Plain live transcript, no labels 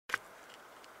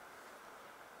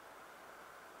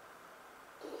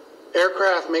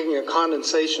Aircraft making a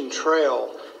condensation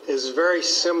trail is very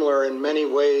similar in many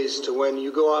ways to when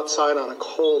you go outside on a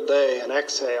cold day and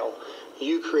exhale.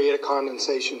 You create a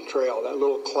condensation trail. That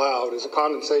little cloud is a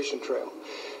condensation trail.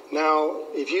 Now,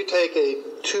 if you take a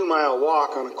 2-mile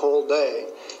walk on a cold day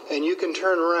and you can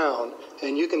turn around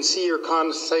and you can see your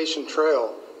condensation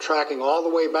trail tracking all the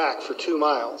way back for 2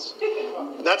 miles.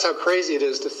 That's how crazy it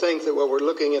is to think that what we're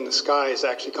looking in the sky is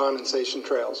actually condensation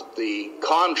trails. The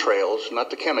contrails,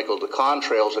 not the chemical, the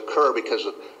contrails occur because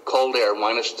of cold air,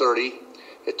 minus 30.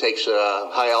 It takes a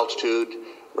high altitude,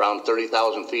 around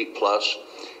 30,000 feet plus.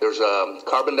 There's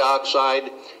carbon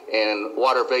dioxide and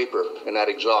water vapor in that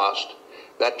exhaust.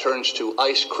 That turns to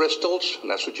ice crystals, and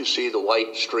that's what you see, the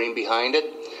white stream behind it.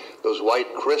 Those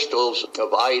white crystals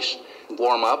of ice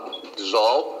warm up,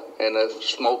 dissolve, and the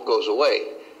smoke goes away.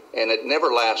 And it never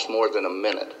lasts more than a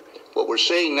minute. What we're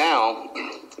seeing now,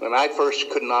 and I first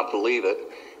could not believe it,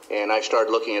 and I started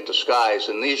looking at the skies,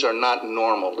 and these are not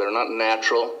normal. They're not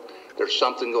natural. There's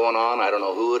something going on. I don't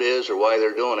know who it is or why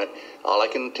they're doing it. All I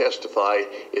can testify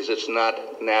is it's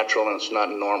not natural and it's not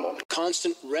normal.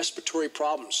 Constant respiratory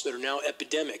problems that are now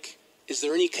epidemic. Is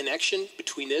there any connection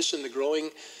between this and the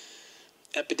growing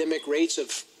epidemic rates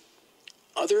of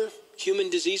other human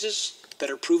diseases that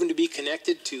are proven to be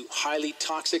connected to highly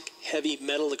toxic heavy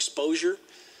metal exposure?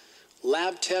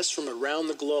 Lab tests from around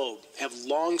the globe have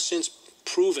long since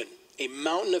proven a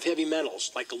mountain of heavy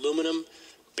metals like aluminum,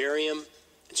 barium,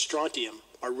 and strontium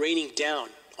are raining down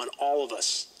on all of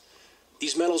us.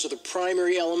 These metals are the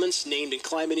primary elements named in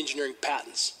climate engineering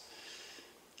patents.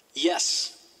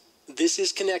 Yes, this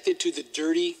is connected to the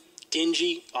dirty,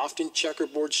 dingy, often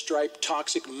checkerboard striped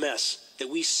toxic mess that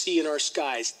we see in our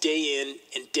skies day in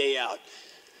and day out.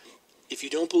 If you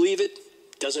don't believe it,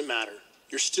 doesn't matter.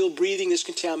 You're still breathing this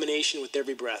contamination with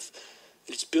every breath,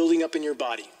 and it's building up in your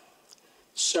body.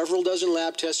 Several dozen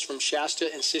lab tests from Shasta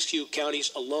and Siskiyou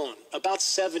counties alone, about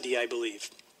 70, I believe,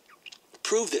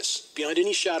 prove this beyond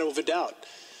any shadow of a doubt.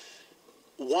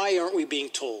 Why aren't we being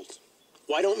told?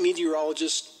 Why don't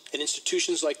meteorologists and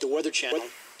institutions like the Weather Channel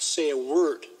say a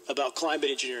word about climate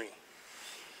engineering?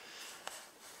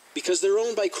 Because they're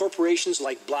owned by corporations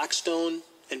like Blackstone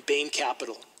and Bain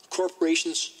Capital,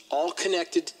 corporations all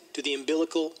connected to the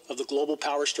umbilical of the global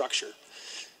power structure.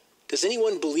 Does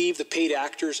anyone believe the paid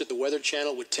actors at the Weather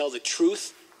Channel would tell the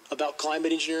truth about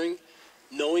climate engineering,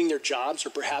 knowing their jobs, or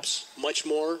perhaps much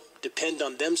more, depend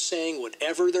on them saying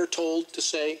whatever they're told to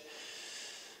say?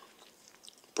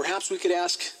 Perhaps we could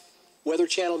ask Weather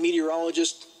Channel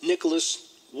meteorologist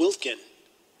Nicholas Wiltgen.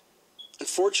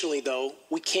 Unfortunately, though,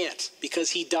 we can't, because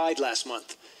he died last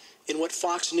month in what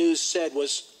Fox News said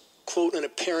was, quote, an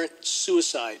apparent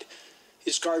suicide.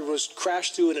 His car was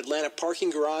crashed through an Atlanta parking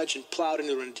garage and plowed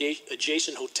into an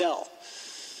adjacent hotel.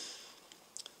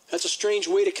 That's a strange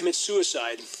way to commit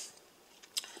suicide.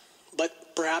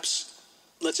 But perhaps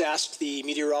let's ask the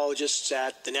meteorologists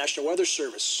at the National Weather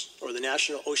Service or the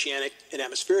National Oceanic and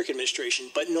Atmospheric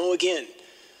Administration. But no again,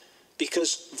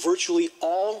 because virtually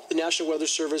all the National Weather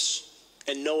Service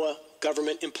and NOAA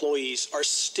government employees are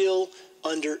still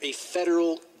under a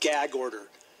federal gag order.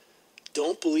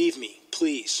 Don't believe me,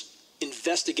 please.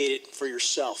 Investigate it for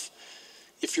yourself.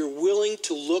 If you're willing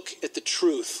to look at the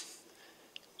truth,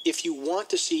 if you want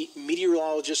to see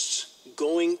meteorologists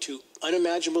going to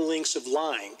unimaginable lengths of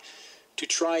lying to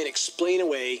try and explain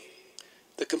away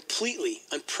the completely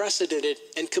unprecedented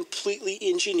and completely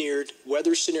engineered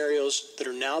weather scenarios that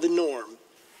are now the norm,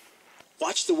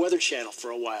 watch the Weather Channel for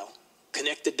a while.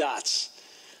 Connect the dots.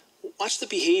 Watch the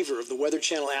behavior of the Weather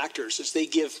Channel actors as they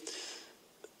give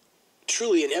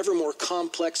truly an ever more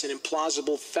complex and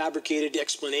implausible fabricated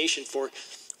explanation for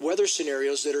weather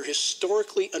scenarios that are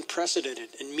historically unprecedented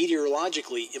and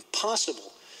meteorologically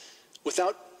impossible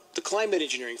without the climate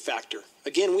engineering factor.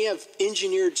 Again, we have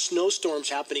engineered snowstorms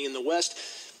happening in the West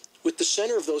with the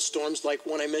center of those storms, like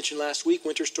one I mentioned last week,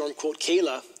 Winter Storm, quote,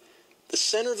 Kayla, the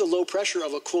center of the low pressure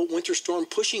of a, quote, winter storm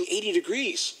pushing 80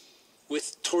 degrees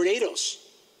with tornadoes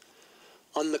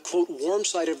on the, quote, warm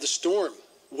side of the storm.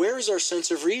 Where is our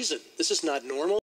sense of reason? This is not normal.